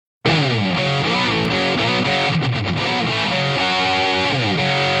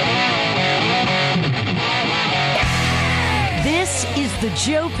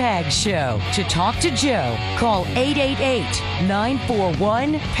Joe Pags Show. To talk to Joe, call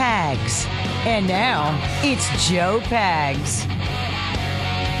 888-941-PAGS. And now, it's Joe Pags.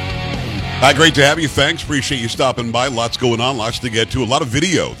 Hi, great to have you. Thanks. Appreciate you stopping by. Lots going on, lots to get to. A lot of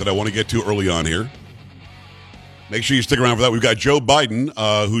video that I want to get to early on here. Make sure you stick around for that. We've got Joe Biden,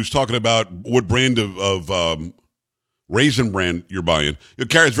 who's talking about what brand of Raisin Bran you're buying.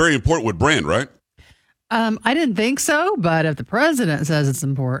 Carrie, it's very important what brand, right? I didn't think so, but if the president says it's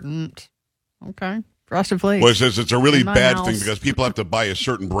important, okay. Frosted Flakes. Well, it says it's a really bad house. thing because people have to buy a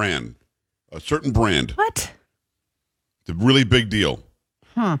certain brand. A certain brand. What? It's a really big deal.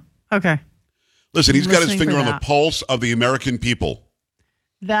 Huh. Okay. Listen, he's got his Listening finger for on the that. pulse of the American people.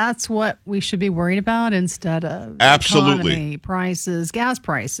 That's what we should be worried about instead of Absolutely. economy, prices, gas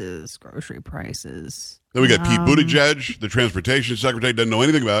prices, grocery prices. Then we got Pete Buttigieg, the transportation secretary, doesn't know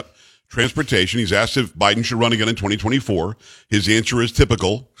anything about transportation. He's asked if Biden should run again in 2024. His answer is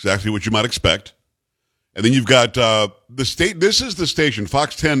typical, exactly what you might expect. And then you've got the state. This is the station,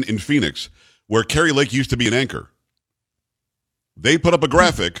 Fox 10 in Phoenix, where Carrie Lake used to be an anchor. They put up a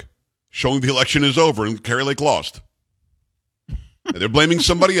graphic showing the election is over and Carrie Lake lost. And they're blaming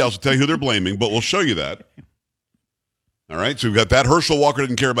somebody else. I'll tell you who they're blaming, but we'll show you that. All right, so we've got that. Herschel Walker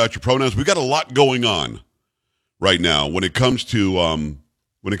didn't care about your pronouns. We've got a lot going on right now when it comes to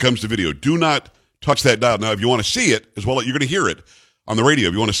video. Do not touch that dial. Now, if you want to see it as well, you're going to hear it on the radio.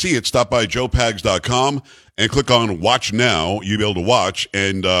 If you want to see it, stop by joepags.com and click on Watch Now. You'll be able to watch.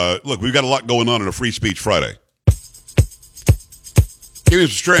 And look, we've got a lot going on a Free Speech Friday. Give me some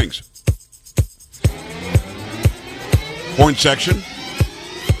strings. Horn section.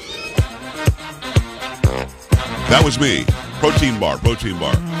 That was me. Protein bar.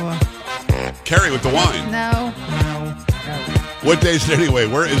 Carrie with the wine. No. What day is it anyway?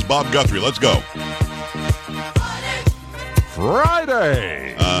 Where is Bob Guthrie? Let's go.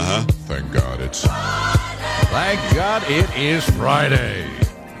 Friday. Thank God it's... Thank God it is Friday.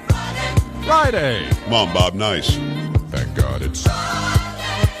 Friday. Come on, Bob. Nice. Thank God it's...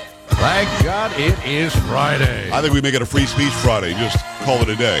 Thank God it is Friday. I think we make it a Free Speech Friday. Just call it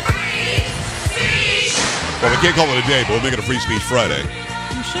a day. Well, we can't call it a day, but we'll make it a Free Speech Friday.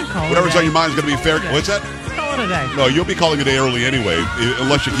 You should call Whatever's it on your mind is going to be fair. What's that? Call it a day. No, you'll be calling it a day early anyway,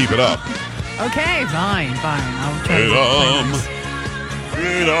 unless you keep it up. Okay, fine. I'll try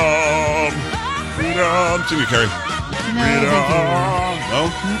Freedom. Sing it, Carrie. No, thank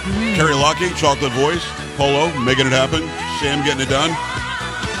No? Carrie Lockie, Chocolate Voice, Polo, making it happen. Sam getting it done.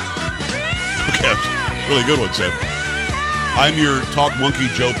 Okay, really good one, Sam. I'm your talk monkey,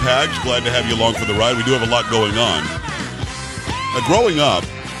 Joe Pags. Glad to have you along for the ride. We do have a lot going on. Growing up,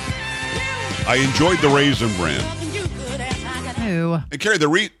 I enjoyed the Raisin Bran. you. And Carrie,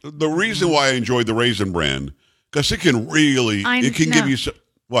 the reason why I enjoyed the Raisin Bran, because it can really, give you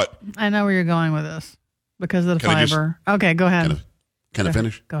what? I know where you're going with this because of the Can I fiber. Okay, go ahead. Can I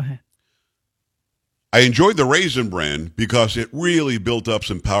finish? Go ahead. I enjoyed the Raisin Bran because it really built up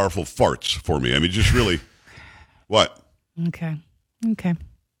some powerful farts for me. I mean, just really, what? Okay.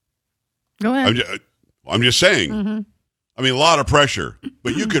 Go ahead. I'm just saying. Mm-hmm. I mean, a lot of pressure,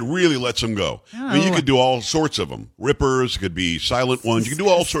 but you could really let some go. I mean, you could do all sorts of them. Rippers, could be silent ones. You could do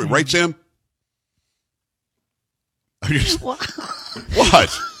all sorts. Right, Sam? What?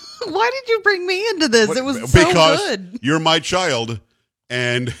 Why did you bring me into this? It was because so good. You're my child,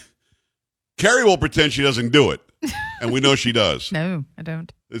 and Carrie will pretend she doesn't do it, and we know she does. No, I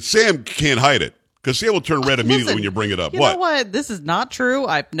don't. Sam can't hide it, because Sam will turn red immediately when you bring it up. You know what? This is not true.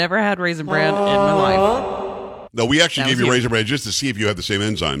 I've never had Raisin Bran in my life. No, we actually gave you you. Raisin Bran just to see if you have the same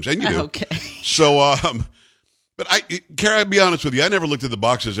enzymes, and you do. Okay. So, but Carrie, I'll be honest with you. I never looked at the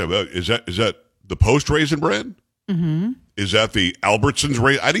boxes. Is that the Post Raisin Bran? Mm-hmm. Is that the Albertsons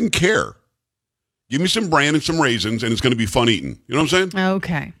raisin? I didn't care. Give me some bran and some raisins, and it's going to be fun eating. You know what I'm saying?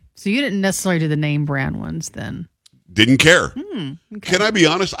 Okay. So you didn't necessarily do the name brand ones then? Didn't care. Okay. Can I be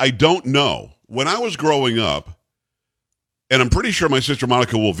honest? I don't know. When I was growing up, and I'm pretty sure my sister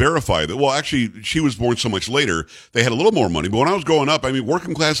Monica will verify that. Well, actually, she was born so much later. They had a little more money. But when I was growing up, I mean,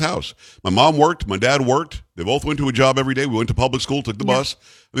 working class house. My mom worked. My dad worked. They both went to a job every day. We went to public school, took the bus.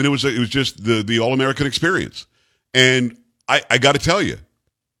 I mean, it was just the all-American experience. And I got to tell you,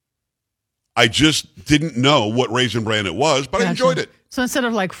 I just didn't know what Raisin Bran it was, but I enjoyed it. So instead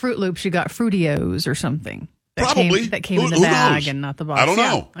of like Fruit Loops, you got Fruitios or something. Probably. That came in the Who bag knows? and not the box. I don't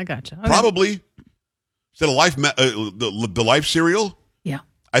Yeah, know. I gotcha. Okay. Probably. Is that a Life, the Life cereal? Yeah.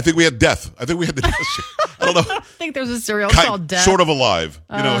 I think we had Death. I think we had the Death cereal. I don't know. I think there's a cereal called Death. Sort of alive,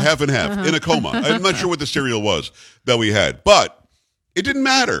 half and half, in a coma. I'm not sure what the cereal was that we had, but it didn't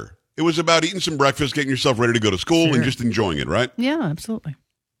matter. It was about eating some breakfast, getting yourself ready to go to school, and Sure. just enjoying it, right? Yeah, absolutely.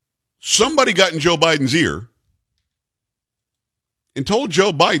 Somebody got in Joe Biden's ear and told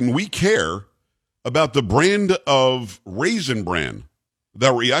Joe Biden, we care about the brand of Raisin Bran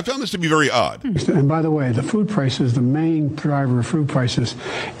that we're eating. I found this to be very odd. And by the way, the food prices, the main driver of food prices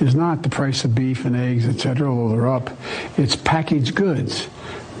is not the price of beef and eggs, et cetera, although they're up. It's packaged goods.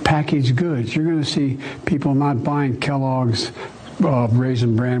 Packaged goods. You're going to see people not buying Kellogg's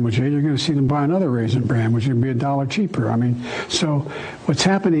Raisin Bran, which you're going to see them buy another Raisin Bran, which would be $1 cheaper. I mean, so what's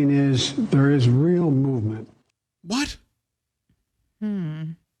happening is there is real movement. What?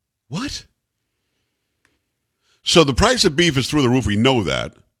 What? So the price of beef is through the roof. We know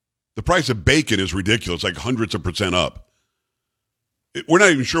that. The price of bacon is ridiculous, like hundreds of percent up. We're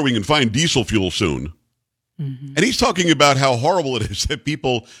not even sure we can find diesel fuel soon. And he's talking about how horrible it is that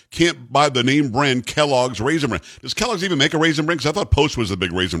people can't buy the name brand Kellogg's Raisin Bran. Does Kellogg's even make a Raisin Bran? Because I thought Post was the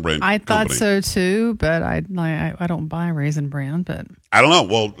big Raisin Bran I thought company. so too, but I don't buy Raisin Bran, but I don't know.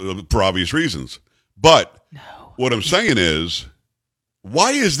 Well, for obvious reasons. But what I'm saying is,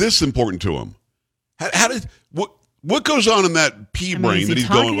 why is this important to him? What goes on in that pea brain is that he he's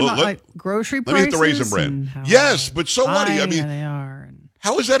going, talking well, about, like, grocery let me hit the Raisin prices and Bran. how Yes, but so what? high I mean, they are. And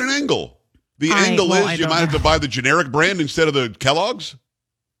how is that an angle? The I angle is you don't might have know. to buy the generic brand instead of the Kellogg's?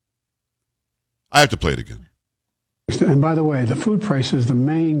 I have to play it again. And by the way, the food prices, the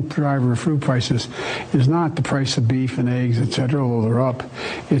main driver of food prices is not the price of beef and eggs, et cetera, although they're up.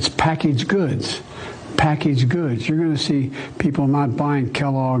 It's packaged goods. Packaged goods. You're going to see people not buying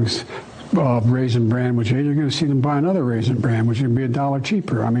Kellogg's Raisin Bran, which you're going to see them buy another Raisin Bran, which would be $1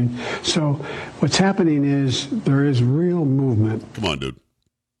 cheaper. I mean, so what's happening is there is real movement. Come on, dude.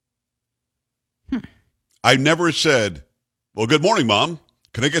 I never said, well, good morning, Mom.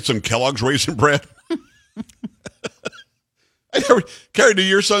 Can I get some Kellogg's Raisin Bran? Carrie, do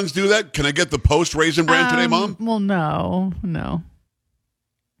your sons do that? Can I get the Post Raisin Bran today, Mom? Well, no.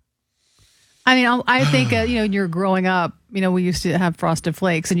 I mean, I think, you're growing up, we used to have Frosted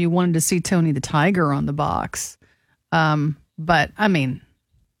Flakes and you wanted to see Tony the Tiger on the box. But, I mean,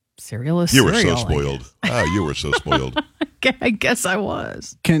 cereal is You cereal. were so spoiled. Oh, you were so spoiled. I guess I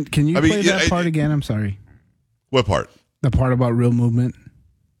was. Can you I mean, play yeah, that part again? I'm sorry. What part? The part about real movement.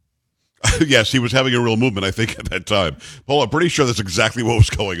 Yes, he was having a real movement, I think, at that time. Paul, I'm pretty sure that's exactly what was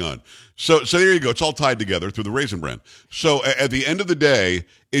going on. So there you go. It's all tied together through the Raisin Bran. So at the end of the day,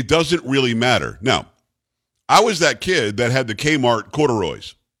 it doesn't really matter. Now, I was that kid that had the Kmart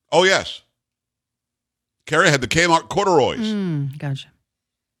corduroys. Oh, yes. Carrie had the Kmart corduroys. Gotcha.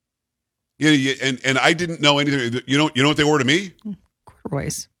 Yeah, and I didn't know anything. You know what they were to me?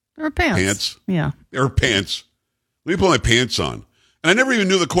 Corduroys. They were pants. Pants. Yeah. They were pants. Let me put my pants on. And I never even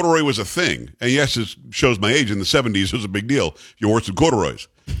knew the corduroy was a thing. And yes, it shows my age. In the 70s, it was a big deal. You wore some corduroys.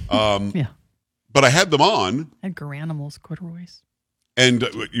 Yeah. But I had them on, Edgar Animals corduroys. and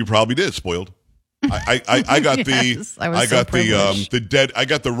you probably did, spoiled. I got Yes, I was I so got privileged. I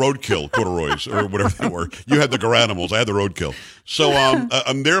got the roadkill corduroys or whatever they were. You had the Garanimals. I had the roadkill. So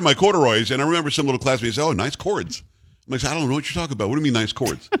I'm there in my corduroys, and I remember some little classmates say, "Oh, nice cords." I'm like, I don't know what you're talking about. What do you mean nice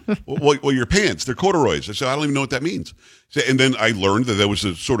cords? well, your pants, they're corduroys. I said, I don't even know what that means. And then I learned that there was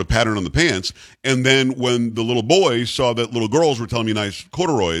a sort of pattern on the pants. And then when the little boys saw that little girls were telling me nice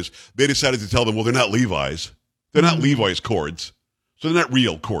corduroys, they decided to tell them, well, they're not Levi's. They're not Levi's cords. So they're not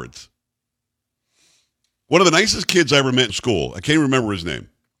real cords. One of the nicest kids I ever met in school, I can't even remember his name.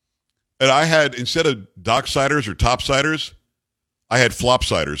 And I had, instead of docksiders or topsiders, I had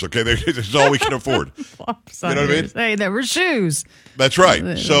flopsiders, okay? This is all we can afford. You know what I mean? Hey, they were shoes. That's right.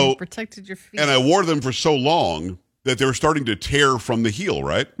 They So, protected your feet. and I wore them for so long that they were starting to tear from the heel,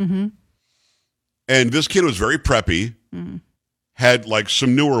 right? Mm-hmm. And this kid was very preppy, had like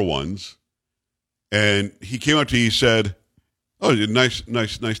some newer ones. And he came up to me, he said, oh, nice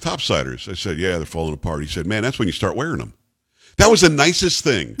topsiders. I said, yeah, they're falling apart. He said, man, that's when you start wearing them. That was the nicest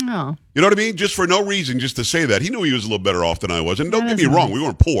thing. Oh. You know what I mean? Just for no reason, just to say that. He knew he was a little better off than I was. And don't get me wrong, we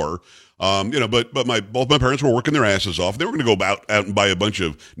weren't poor. But both my parents were working their asses off. They were going to go out and buy a bunch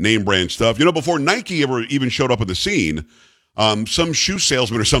of name brand stuff. Before Nike ever even showed up on the scene, some shoe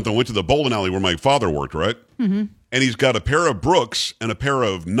salesman or something went to the bowling alley where my father worked, right? Mm-hmm. And he's got a pair of Brooks and a pair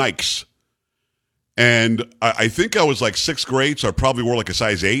of Nikes. And I think I was like sixth grade, so I probably wore like a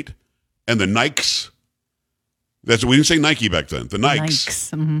size 8. And the Nikes, we didn't say Nike back then. The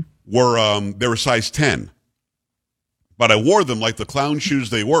Nikes were they were size 10. But I wore them like the clown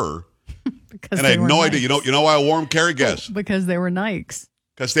shoes they were. And I had no idea. You know why I wore them, Carrie? Guess. Because they were Nikes.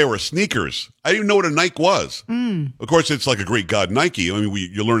 Because they were sneakers. I didn't even know what a Nike was. Of course, it's like a Greek god, Nike. I mean,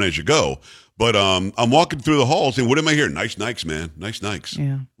 you learn as you go. But I'm walking through the halls and what am I hearing? Nice Nikes, man. Nice Nikes.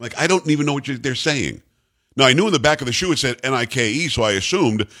 Yeah. Like, I don't even know what they're saying. Now, I knew in the back of the shoe it said Nike, so I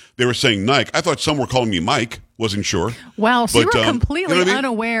assumed they were saying Nike. I thought some were calling me Mike. Wasn't sure. Wow, so But, you were completely you know what I mean?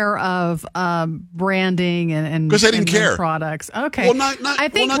 unaware of branding and 'Cause I didn't and care. products. Okay, Well, not I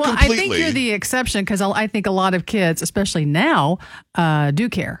think not I think completely. you're the exception because I think a lot of kids, especially now, do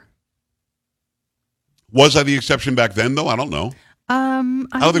care. Was I the exception back then, though? I don't know. I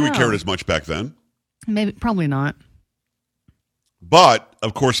I don't think we know. cared as much back then. Maybe, probably not. But,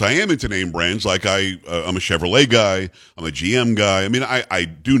 of course, I am into name brands. Like, I'm a Chevrolet guy. I'm a GM guy. I mean, I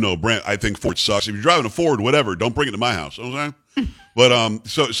do know brand. I think Ford sucks. If you're driving a Ford, whatever, don't bring it to my house. You know what I'm saying? But,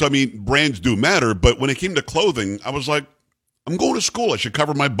 so I mean, brands do matter. But when it came to clothing, I was like, I'm going to school. I should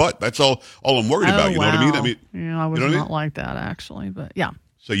cover my butt. That's all I'm worried about. You know what I mean? I mean, yeah, I was you know what I not mean? like that actually, but yeah.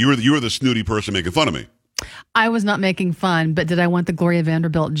 So you were the snooty person making fun of me. I was not making fun, but did I want the Gloria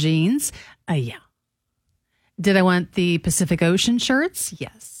Vanderbilt jeans? Yeah. Did I want the Pacific Ocean shirts?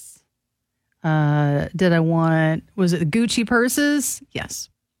 Yes. Did I want, was it the Gucci purses? Yes.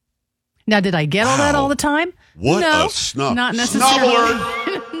 Now, did I get all that Wow. all the time? What No, a snob. not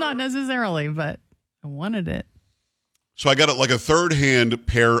necessarily. Not necessarily, but I wanted it. So I got a third-hand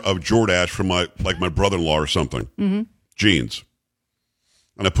pair of Jordache from my brother-in-law or something. Jeans.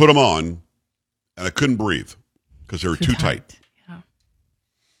 And I put them on, and I couldn't breathe because they were too tight. Yeah.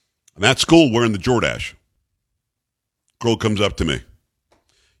 I'm at school wearing the Jordache. Girl comes up to me.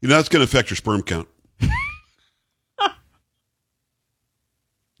 You know, that's going to affect your sperm count.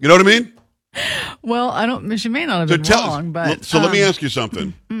 You know what I mean? Well, I don't. She may not have been wrong, but so let me ask you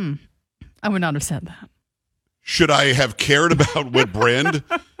something. I would not have said that. Should I have cared about what brand?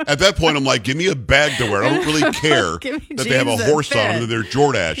 At that point, I'm like, give me a bag to wear. I don't really care Give me that they have a jeans that horse on fit. them and they're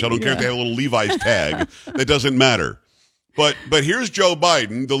Jordache. I don't care if they have a little Levi's tag. That doesn't matter. But here's Joe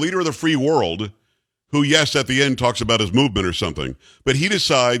Biden, the leader of the free world, who, yes, at the end talks about his movement or something. But he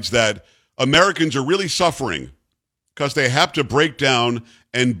decides that Americans are really suffering because they have to break down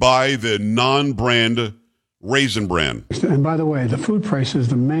and buy the non-brand Raisin Bran. And by the way, the food prices,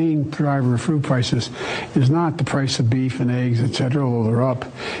 the main driver of food prices is not the price of beef and eggs, et cetera, although they're up.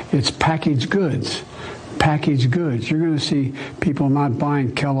 It's packaged goods. Packaged goods. You're going to see people not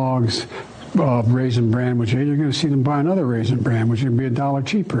buying Kellogg's Raisin Bran, which you're going to see them buy another Raisin Bran, which would be $1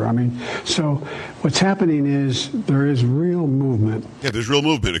 cheaper. I mean, so what's happening is there is real movement. Yeah, there's real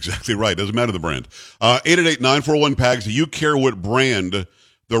movement. Exactly right. Doesn't matter the brand. 888-941-PAGS. Do you care what brand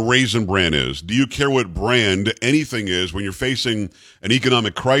the Raisin Bran is? Do you care what brand anything is when you're facing an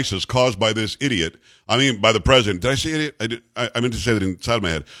economic crisis caused by this idiot? I mean, by the president. Did I say idiot? I meant to say that inside of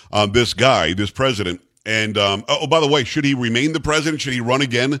my head. This guy, this president. And, by the way, should he remain the president? Should he run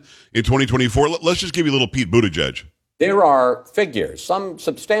again in 2024? Let's just give you a little Pete Buttigieg. There are figures, some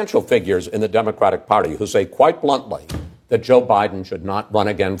substantial figures in the Democratic Party who say quite bluntly that Joe Biden should not run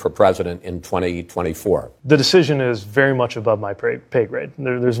again for president in 2024. The decision is very much above my pay grade.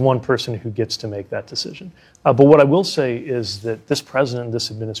 There's one person who gets to make that decision. But what I will say is that this president and this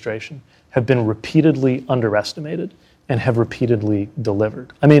administration have been repeatedly underestimated and have repeatedly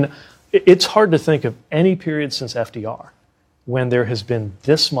delivered. I mean, it's hard to think of any period since FDR when there has been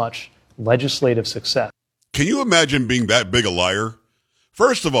this much legislative success. Can you imagine being that big a liar?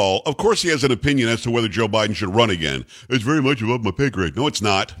 First of all, of course he has an opinion as to whether Joe Biden should run again. It's very much above my pay grade. No, it's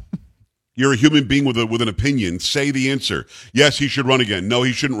not. You're a human being with an opinion. Say the answer. Yes, he should run again. No,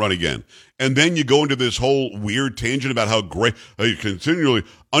 he shouldn't run again. And then you go into this whole weird tangent about how great, continually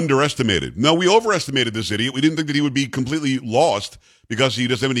underestimated. No, we overestimated this idiot. We didn't think that he would be completely lost because he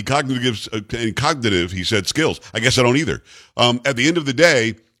doesn't have any cognitive, he said, skills. I guess I don't either. At the end of the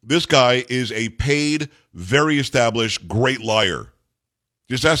day, this guy is a paid, very established, great liar.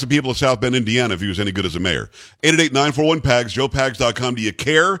 Just ask the people of South Bend, Indiana, if he was any good as a mayor. 888-941-PAGS, joepags.com. Do you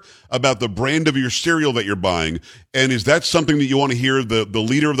care about the brand of your cereal that you're buying? And is that something that you want to hear the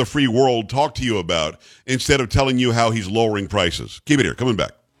leader of the free world talk to you about instead of telling you how he's lowering prices? Keep it here. Coming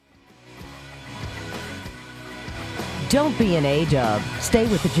back. Don't be an A-dub. Stay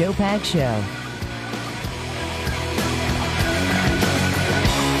with the Joe Pags Show.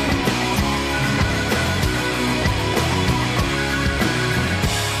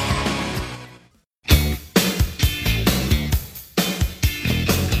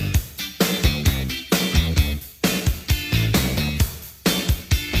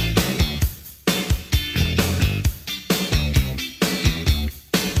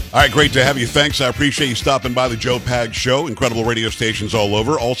 All right, great to have you. Thanks. I appreciate you stopping by the Joe Pags Show. Incredible radio stations all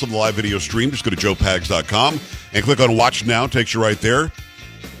over. Also, the live video stream. Just go to joepags.com and click on Watch Now. Takes you right there.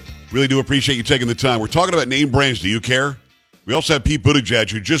 Really do appreciate you taking the time. We're talking about name brands. Do you care? We also have Pete Buttigieg,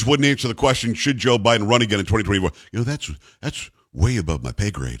 who just wouldn't answer the question, should Joe Biden run again in 2024? That's way above my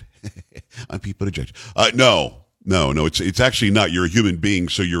pay grade. I'm Pete Buttigieg. No, it's actually not. You're a human being,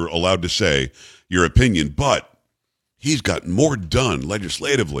 so you're allowed to say your opinion, but he's gotten more done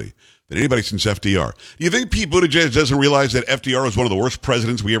legislatively than anybody since FDR. Do you think Pete Buttigieg doesn't realize that FDR was one of the worst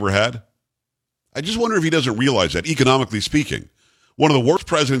presidents we ever had? I just wonder if he doesn't realize that, economically speaking. One of the worst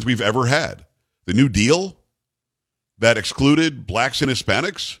presidents we've ever had. The New Deal that excluded blacks and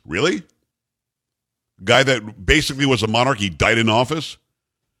Hispanics? Really? Guy that basically was a monarch, he died in office.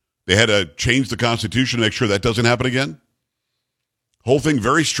 They had to change the Constitution to make sure that doesn't happen again. Whole thing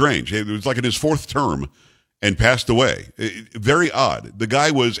very strange. It was like in his fourth term and passed away. Very odd. The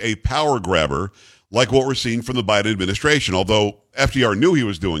guy was a power grabber like what we're seeing from the Biden administration. Although FDR knew he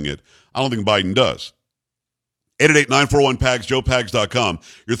was doing it, I don't think Biden does. 888-941-PAGS, joepags.com.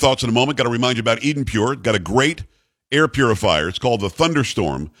 Your thoughts in a moment. Got to remind you about Eden Pure. Got a great air purifier. It's called the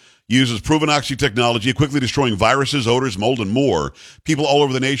Thunderstorm. Uses proven oxy technology, quickly destroying viruses, odors, mold, and more. People all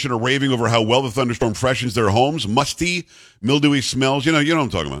over the nation are raving over how well the Thunderstorm freshens their homes. Musty, mildewy smells. You know what I'm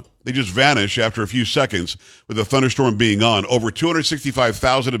talking about. They just vanish after a few seconds with the Thunderstorm being on. Over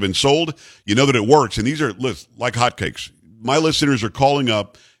 265,000 have been sold. You know that it works, and these are like hotcakes. My listeners are calling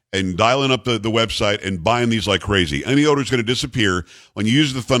up and dialing up the website and buying these like crazy. Any odor is going to disappear when you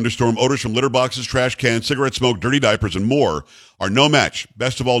use the Thunderstorm. Odors from litter boxes, trash cans, cigarette smoke, dirty diapers, and more are no match.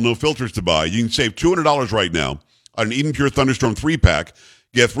 Best of all, no filters to buy. You can save $200 right now on an Eden Pure Thunderstorm 3-pack.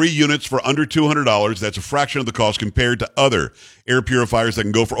 Get 3 units for under $200. That's a fraction of the cost compared to other air purifiers that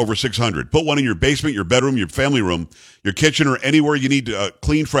can go for over $600. Put one in your basement, your bedroom, your family room, your kitchen, or anywhere you need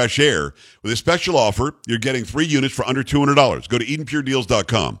clean, fresh air. With a special offer, you're getting 3 units for under $200. Go to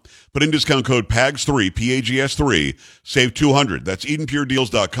EdenPureDeals.com. Put in discount code PAGS3, P-A-G-S-3, save $200. That's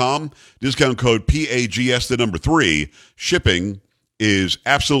EdenPureDeals.com. Discount code PAGS3. Shipping is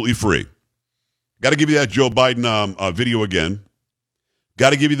absolutely free. Got to give you that Joe Biden video again.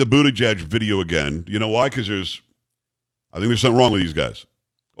 Got to give you the Buttigieg video again. You know why? Because I think there's something wrong with these guys.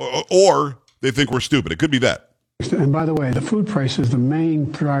 Or they think we're stupid. It could be that. And by the way, the food prices, the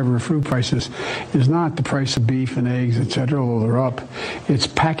main driver of food prices is not the price of beef and eggs, et cetera, although they're up. It's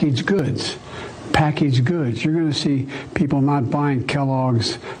packaged goods. Packaged goods. You're going to see people not buying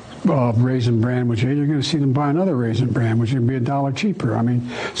Kellogg's Raisin Bran, which you're going to see them buy another Raisin Bran, which would be $1 cheaper. I mean,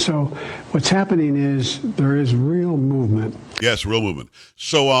 so what's happening is there is real movement. Yes, real movement.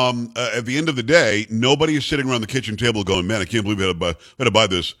 So at the end of the day, nobody is sitting around the kitchen table going, man, I can't believe I had to buy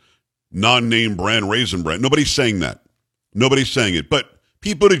this non-name brand Raisin Bran. Nobody's saying that. Nobody's saying it. But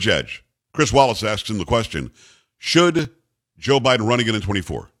Pete Buttigieg, Chris Wallace asks him the question, should Joe Biden run again in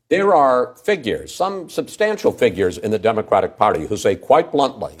 24? There are figures, some substantial figures in the Democratic Party who say quite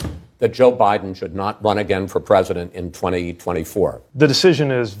bluntly that Joe Biden should not run again for president in 2024. The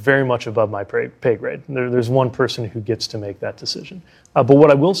decision is very much above my pay grade. There's one person who gets to make that decision. But what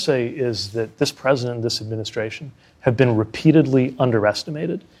I will say is that this president and this administration have been repeatedly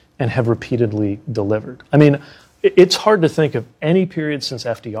underestimated and have repeatedly delivered. I mean, it's hard to think of any period since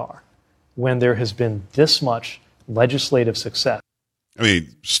FDR when there has been this much legislative success. I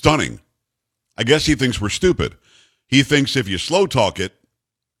mean, stunning. I guess he thinks we're stupid. He thinks if you slow talk it,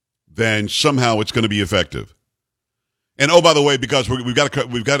 then somehow it's going to be effective. And oh, by the way, because we've got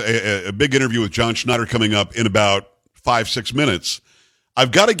a big interview with John Schneider coming up in about 5-6 minutes,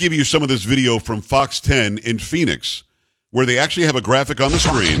 I've got to give you some of this video from Fox 10 in Phoenix, where they actually have a graphic on the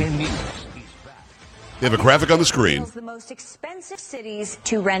screen. They have a graphic on the screen. The most expensive cities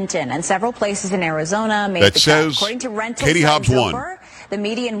to rent in, and several places in Arizona made that the says according to rental Katie Hobbs won. The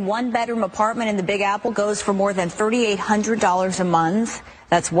median one-bedroom apartment in the Big Apple goes for more than $3,800 a month.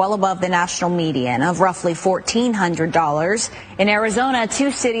 That's well above the national median of roughly $1,400. In Arizona,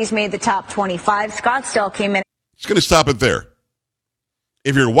 2 cities made the top 25. Scottsdale came in. It's going to stop it there.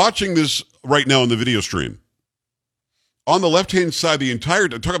 If you're watching this right now in the video stream, on the left-hand side,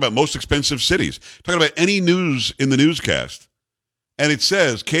 talk about most expensive cities, talking about any news in the newscast, and it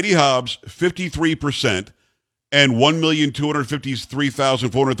says Katie Hobbs, 53%, and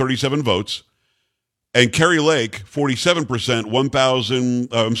 1,253,437 votes, and Carrie Lake, 47%,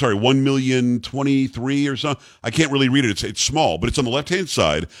 1,023 or something. I can't really read it. It's small, but it's on the left-hand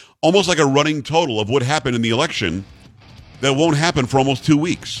side, almost like a running total of what happened in the election that won't happen for almost 2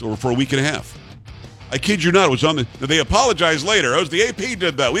 weeks or for a week and a half. I kid you not. It was on they apologized later. It was the AP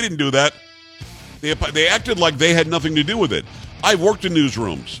did that. We didn't do that. They acted like they had nothing to do with it. I've worked in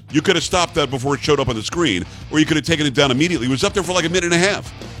newsrooms. You could have stopped that before it showed up on the screen, or you could have taken it down immediately. It was up there for like a minute and a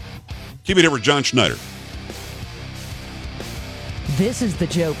half. Keep it here with John Schneider. This is the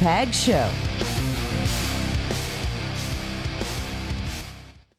Joe Pags Show.